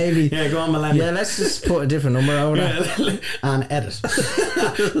 Yeah, maybe. Yeah, go on, millennial. Yeah, let's just put a different number over there. And edit.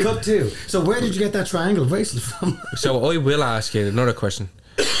 Cut 2. So where did you get that triangle bracelet from? So I will ask you another question.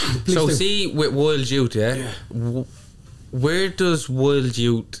 So do. see with Wild Youth, where does Wild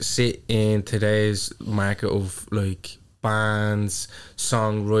Youth sit in today's market of like bands,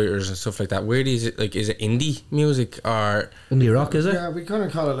 songwriters and stuff like that? Where is it, like, is it indie music or Indie rock, is it? Yeah, we kind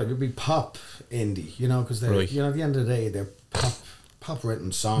of call it like it'd be pop indie, you know, because they're Right. you know at the end of the day they're pop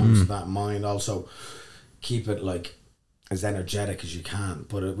written songs that mind also keep it like as energetic as you can.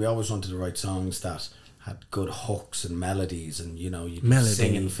 But we always wanted to write songs that had good hooks and melodies, and you know you'd be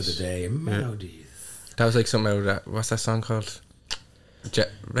singing for the day and melodies. that was like something out of that, what's that song called?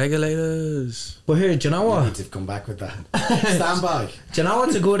 Regulators. But here, do you know You what? need to come back with that. Stand by. Do you know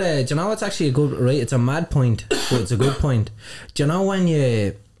what's a good? Do you know what's actually a good? Right, it's a mad point, but it's a good point. Do you know when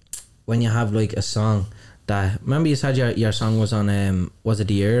you have like a song that? Remember you said your song was on was it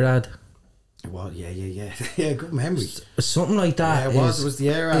the Air ad? Well, yeah. Yeah, good memory. Something like that. Yeah, it was the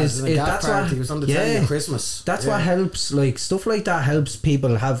Air ad and the gas party. It was on the telly at Christmas. That's Yeah. what helps. Like stuff like that helps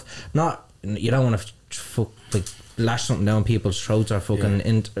people have not. You don't want to like lash something down people's throats or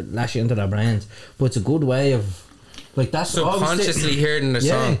fucking lash it into their brains. But it's a good way of like that's Subconsciously hearing the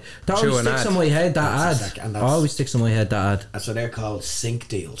song that through always an sticks ad. in my head. That That's ad exact- and that's- always sticks in my head. That ad. And so they're called sync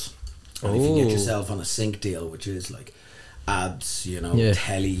deals. And if you get yourself on a sync deal, which is like ads, you know,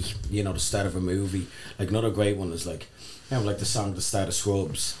 telly, you know, the start of a movie. Like another great one is like, you know, like the song the start of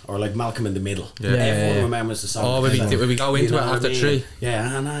Scrubs, or like Malcolm in the Middle. Yeah. Everyone remembers the song. Oh, when we go into it after 3.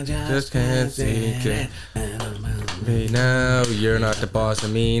 Yeah, and I Just can't take it. Me now, you're not the boss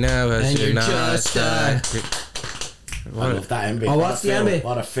of me now, as And you're you're not. just I love that MB. Oh, What what's a the film. MB?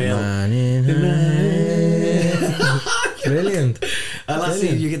 What a film. Man in Brilliant. And that's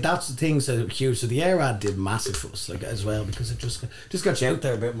you get that's the thing so huge. So the Air ad did massive for us like as well, because it just got you out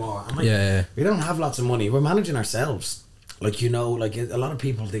there a bit more. And like, we don't have lots of money. We're managing ourselves. Like, you know, like a lot of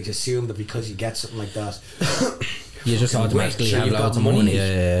people, they assume that because you get something like that, You just automatically rich, have you've loads got of money. money.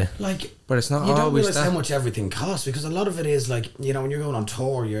 Yeah. like, But it's not you don't always realize that. how much everything costs, because a lot of it is like, you know, when you're going on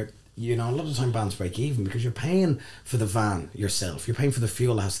tour, you know, a lot of the time bands break even because you're paying for the van yourself. You're paying for the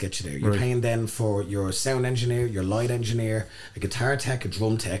fuel that has to get you there. You're paying then for your sound engineer, your light engineer, a guitar tech, a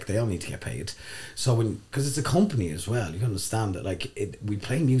drum tech. They all need to get paid. So because it's a company as well, you understand that like we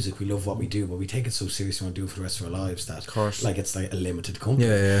play music, we love what we do, but we take it so seriously and we do it for the rest of our lives that like it's like a limited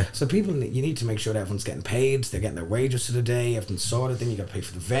company. So people, you need to make sure that everyone's getting paid. They're getting their wages for the day. Everything's sorted. Then you got to pay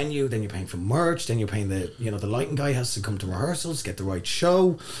for the venue. Then you're paying for merch. Then you're paying the lighting guy has to come to rehearsals, get the right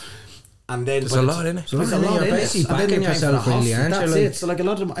show. And then There's a lot in it. There's a lot You're in it. basically And then backing you're paying for yourself, the really, hostel. aren't you? That's Like- it. So like a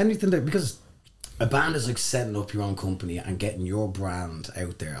lot of them, anything that, because a band is like setting up your own company and getting your brand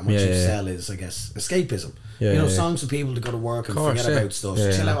out there. And what you sell is, I guess, escapism. Songs for people to go to work and forget about stuff.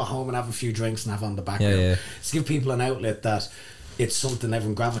 Chill out at home and have a few drinks and have on the background. Just give people an outlet that it's something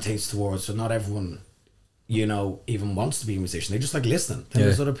everyone gravitates towards. So not everyone, you know, even wants to be a musician. They just like listening. And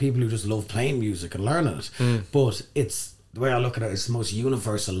there's other people who just love playing music and learning it. But it's, the way I look at it, it's the most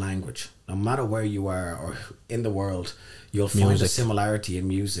universal language. No matter where you are or in the world, you'll find a similarity in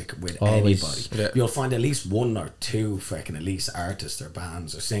music with anybody. You'll find at least one or two freaking at least artists or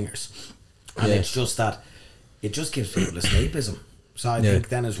bands or singers. And it's just that it just gives people escapism. So I think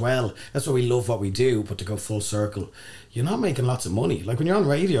then as well, that's why we love what we do, but to go full circle, you're not making lots of money. Like when you're on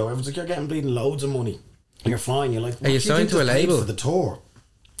radio, everyone's like, you're getting bleeding loads of money. You're fine. You're like, Are you signed to a label? For the tour.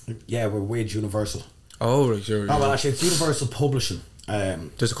 Yeah, we're with Universal. Oh, right, sure. Oh, well, actually, it's Universal Publishing.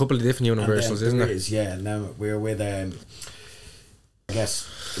 There's a couple of different Universals, isn't there? There is, yeah. Now we're with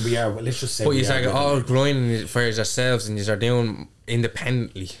guess we are. Let's just say. But we you are like doing all it. grinding for yourselves, and you are doing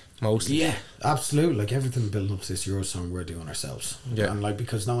independently mostly. Yeah, absolutely. Like everything building up to this Eurosong, we're doing ourselves. Yeah. And like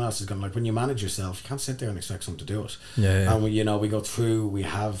because no one else is going. Like when you manage yourself, you can't sit there and expect someone to do it. Yeah. And we go through. We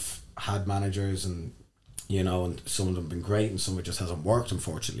have had managers, and and some of them have been great, and some of it just hasn't worked,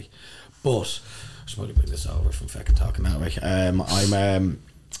 unfortunately. But I should probably bring this over from fucking talking that way.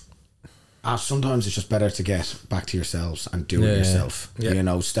 Sometimes it's just better to get back to yourselves and do it yourself.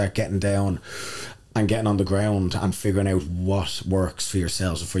 Yeah. Start getting down and getting on the ground and figuring out what works for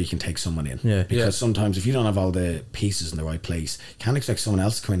yourselves before you can take someone in. Yeah. Because sometimes if you don't have all the pieces in the right place, you can't expect someone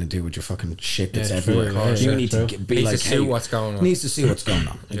else to come in and do with your fucking shit that's everywhere. true, You yeah, need true. to be Needs like, to see what's going on. Needs to see what's going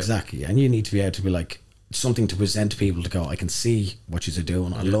on. Exactly. And you need to be able to be like something to present to people to go, I can see what you're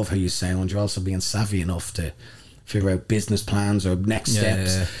doing. I love how you sound. You're also being savvy enough to figure out business plans or next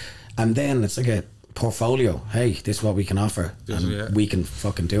steps. Yeah. And then it's like a portfolio. Hey, this is what we can offer, and we can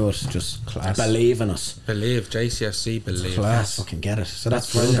fucking do it. Just believe in us. Believe JCFC. Believe. Class. Fucking get it. So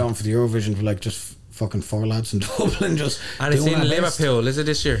that's why we're going for the Eurovision for like just fucking 4 lads in Dublin. Just And it's doing in our best. Liverpool, is it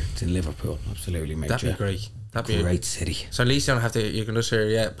this year? It's in Liverpool. Absolutely, mate. That'd be great. That'd be Great city. So at least you don't have to. You can just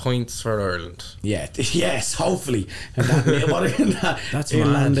hear points for Ireland. Yeah. Yes. Hopefully. And that, That's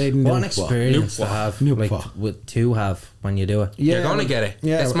Ireland, mad. What an experience to have, to have when you do it. Yeah, You're gonna get it.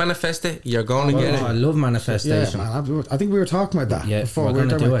 Yeah. Let's manifest it. You're gonna get I it. love Yeah, manifestation. man. I think we were talking about that before. we're We were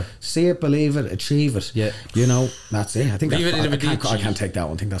gonna talking do about it. See it, believe it, achieve it. Yeah. That's it. I think Leave that's, it in I can't take that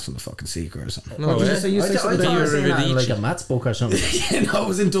one. I think that's from the fucking Secret or something. No What did way. you say? You I said thought something I was there? saying that in like a maths book or something. No, it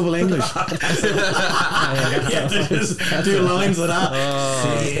was in double English. Two lines of that.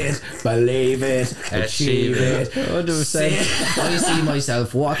 See it, believe it, achieve it. 100%. I see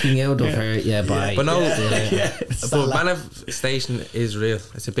myself walking out of her. Bye. But no, It's but that manifestation is real.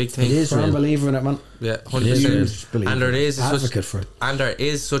 It's a big thing. It is Firm real. believer in it, man. Yeah, Huge 100%. believer. And there is Advocate for it. and there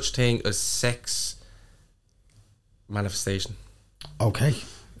is such thing as sex manifestation. Okay.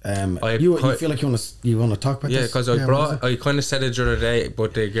 I You quite- feel like you want to talk about Yeah, this? because I kind of said it the other day,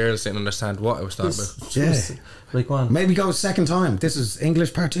 but the girls didn't understand what I was talking about. Yeah. Like one. Maybe go second time. This is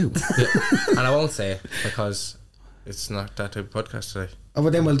English part 2. And I won't say it because it's not that type of podcast today. Oh,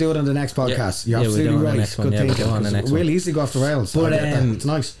 but then we'll do it on the next podcast. You're Yeah, we'll do it absolutely on the right. next one. Good Yeah, we'll thinking. do it on the 'Cause next we'll one. easily go off the rails. But I get that. It's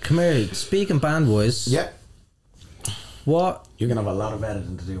nice. come here. Speaking band wise, Yeah. what You're going to have a lot of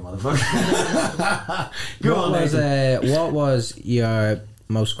editing to do, motherfucker. Go on, Nathan. what was your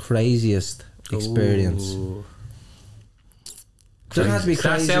most craziest experience? Ooh. Doesn't have to be That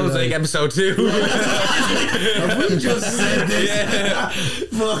crazy. sounds like episode 2. Have we just said this? Yeah.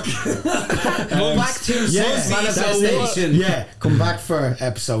 Fuck. Come back to manifestation. Yeah, come back for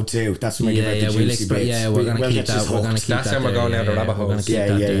episode 2. That's when we give out the we'll juicy explain. bits. Yeah, we're gonna We'll keep get you that. We're gonna hooked. keep That's that. when we're there, going down the rabbit we're gonna holes. keep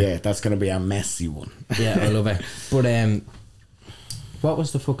that there. Yeah. That's going to be a messy one. Yeah, I love it. But what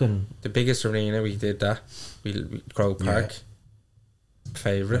was the fucking? The biggest arena we did that. We Grove Park. What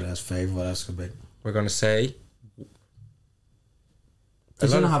Favourite. else favourite? What else could be? We're gonna say. Did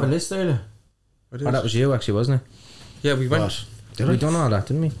you not have a list earlier? Oh, that was you actually, wasn't it? Yeah, we went. What? We done all that,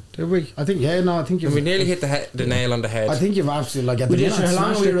 didn't we? Did we? I think, I think And you've... we nearly hit the nail on the head. I think you've absolutely like at the We did. minute How long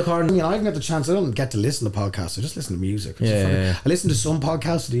smashed are we it. recording? I haven't got the chance. I don't get to listen to podcasts. I just listen to music. which is Yeah, funny. yeah. I listen to some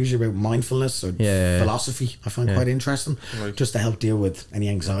podcasts that are usually about mindfulness or Yeah. philosophy. I find quite interesting, Right. just to help deal with any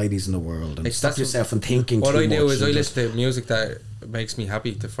anxieties in the world and It's- stop that's yourself from thinking. what too I do much is I and just- listen to music that makes me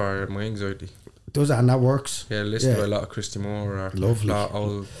happy for my anxiety. does that and that works. Yeah, I listen to a lot of Christy Moore or Lovely. a lot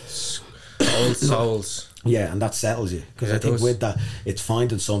of old souls. Yeah, and that settles you because Yeah, I it think does. with that it's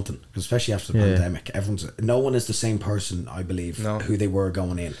finding something, especially after the pandemic. No one is the same person, I believe, No. who they were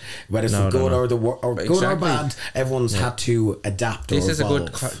going in. Whether it's No, the good no. or the good or Exactly. bad, everyone's had to adapt. This or is a good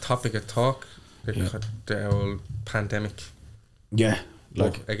evolve. topic of talk. The old pandemic. Yeah,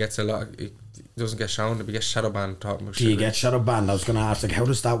 like. Like it gets a lot. It doesn't get shown. It gets shadow banned talking about Do you shit. get shadow banned? I was going to ask, like, how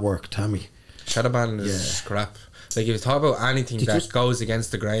does that work? Tell me. Shadow banned is crap. Like if you talk about anything They that just- goes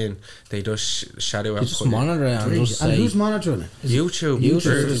against the grain, they just shadow You and just put it. monitor it and just And say. who's monitoring it? YouTube.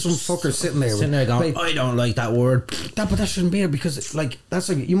 There's some fucker sitting there. Sitting there going, Babe, I don't like that word. but that shouldn't be it because it's like that's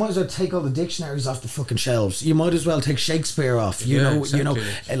like you might as well take all the dictionaries off the fucking shelves. You might as well take Shakespeare off. You Yeah, know,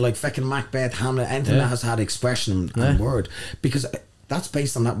 exactly. like fucking Macbeth, Hamlet, anything that has had expression and word, because that's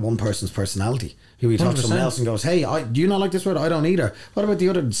based on that one person's personality. Who you talk to someone 100%. else and goes, "Hey, do you not like this word? I don't either." What about the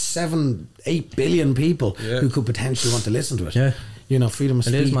other 7-8 billion people who could potentially want to listen to it? Yeah. You know, freedom of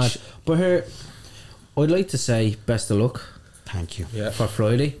It speech. is mad. But here, I'd like to say best of luck Thank you. Yeah. for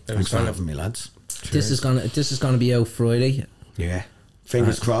Friday. Thanks for having me, lads. This is gonna be out Friday. Yeah.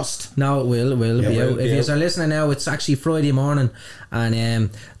 Fingers crossed. No, it will be it will out. be If out. you're listening now, it's actually Friday morning, and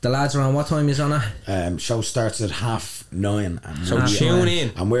the lads are on. What time is on it? Show starts at 8:30. 9. And So we tune are-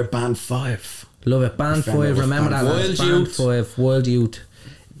 in. And we're band 5. Love it. Band Friend 5. of us, Remember Band that. Five. lads. World Band Youth. 5. World Youth.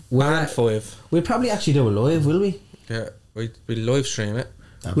 Band 5. We'll probably actually do a live, will we? Yeah, we live stream it.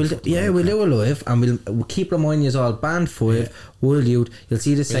 We'll do a live, and we'll keep reminding you all. Band 5, World Youth. You'll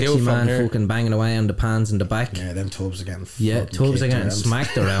see the We'll do sexy it from man here. fucking banging away on the pans in the back. Yeah, them tubs are getting Yeah, fucking tubs are kicked getting around.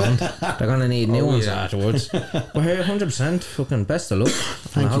 smacked around. They're gonna need new ones yeah. afterwards. But here, 100%, fucking best of luck.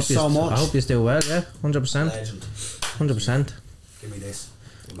 And I you hope so much. I hope you do well. Yeah, 100%, Legend. 100%. Give me this.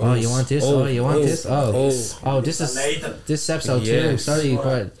 Oh, you want this? Oh, you want this? oh. This is Nathan. this is episode 2. Yes. Sorry,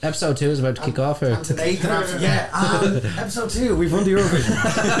 but episode 2 is about to kick off here. Episode 2, we've won the Eurovision.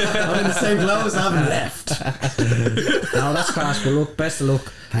 I'm in the same clothes, I haven't left. No, that's class. But look, best of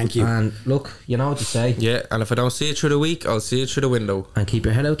luck. Thank you. And look, you know what to say. Yeah, and if I don't see it through the week, I'll see it through the window. And keep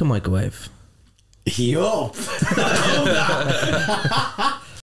your head out the microwave. Yup.